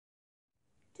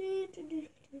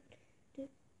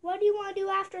What do you want to do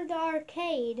after the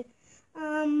arcade?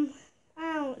 I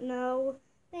don't know.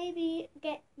 Maybe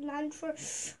get lunch or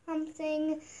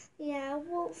something. Yeah,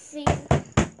 we'll see.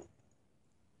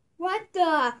 What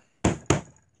the?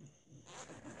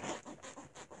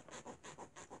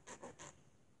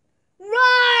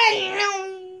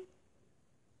 Run!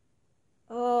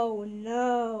 Oh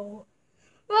no.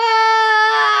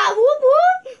 Ah! Whoop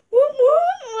whoop! Whoop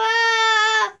whoop!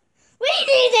 Ah! We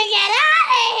need to get out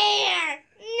of here!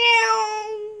 No!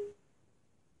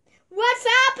 What's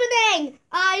happening?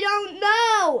 I don't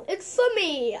know. It's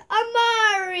me, a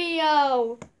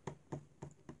Mario.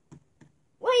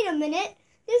 Wait a minute.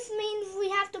 This means we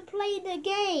have to play the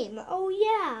game. Oh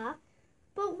yeah.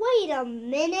 But wait a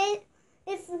minute.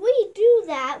 If we do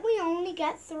that, we only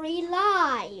get 3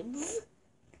 lives.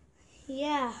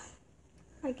 Yeah,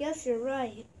 I guess you're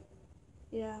right.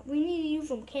 Yeah, we need to use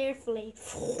them carefully.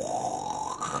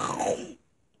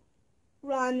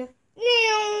 Run.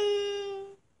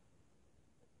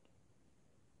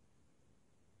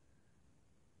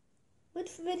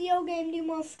 Which video game do you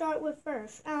want to start with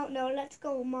first? I don't know. Let's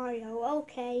go Mario.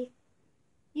 Okay.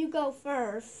 You go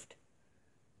first.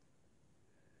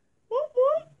 Whoop,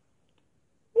 whoop.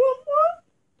 Whoop, whoop.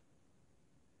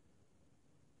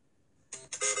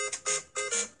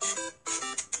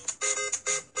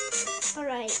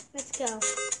 Alright, let's go.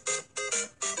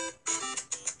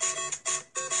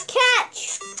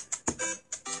 Catch!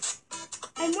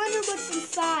 I wonder what's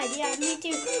inside. Yeah, me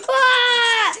too.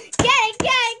 Ah! Get it,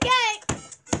 get it, get it!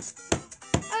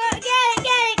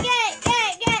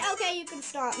 Get it! Okay, you can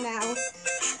stop now.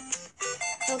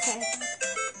 Okay.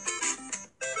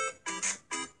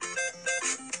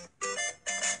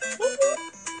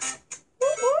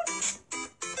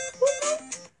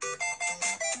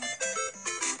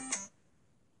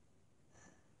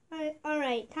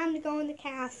 Alright, time to go in the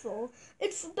castle.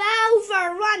 It's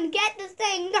Bowser! Run! Get the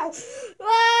thing! No!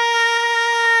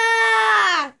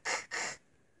 Ah!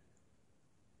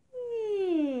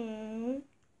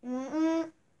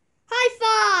 High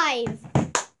five!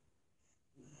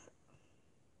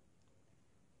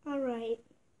 Alright.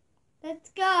 Let's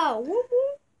go!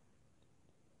 Woo-hoo.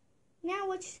 Now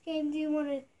which game do you want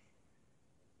to...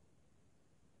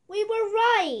 We were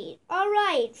right!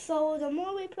 Alright, so the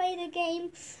more we play the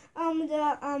game,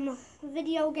 the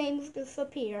video games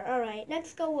disappear. Alright,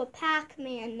 let's go with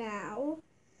Pac-Man now.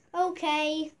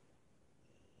 Okay.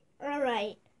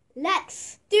 Alright,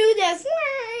 let's do this!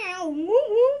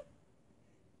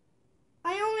 I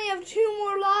only have 2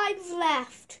 more lives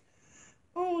left.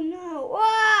 Oh no.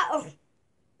 Wow.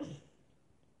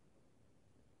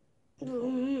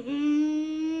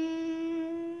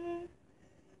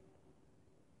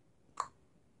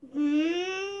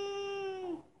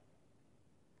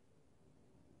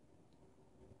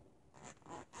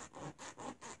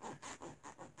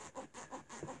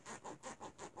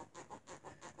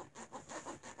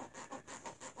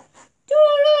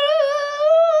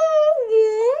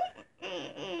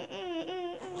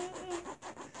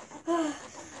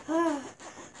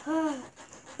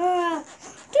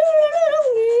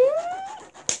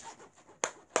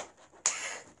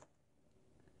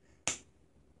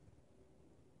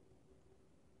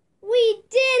 We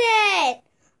did it!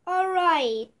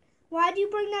 Alright. Why'd you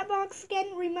bring that box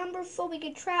again? Remember, so we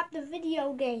could trap the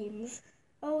video games.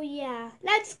 Oh yeah.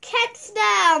 Let's catch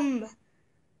them!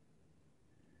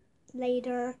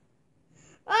 Later.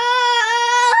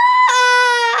 Ah!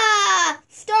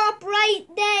 Stop right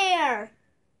there!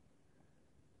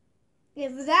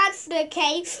 If that's the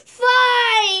case,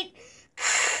 fight!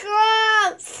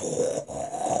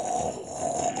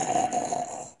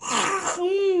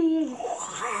 Yay!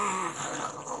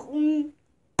 Woo!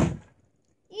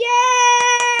 Yay!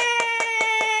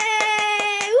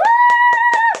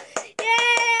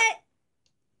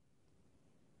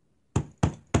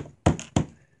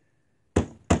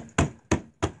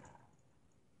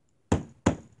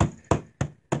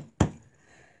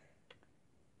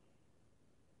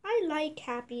 I like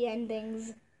happy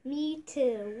endings. Me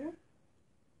too.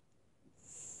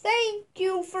 Thank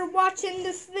you for watching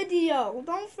this video.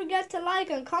 Don't forget to like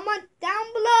and comment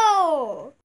down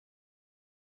below.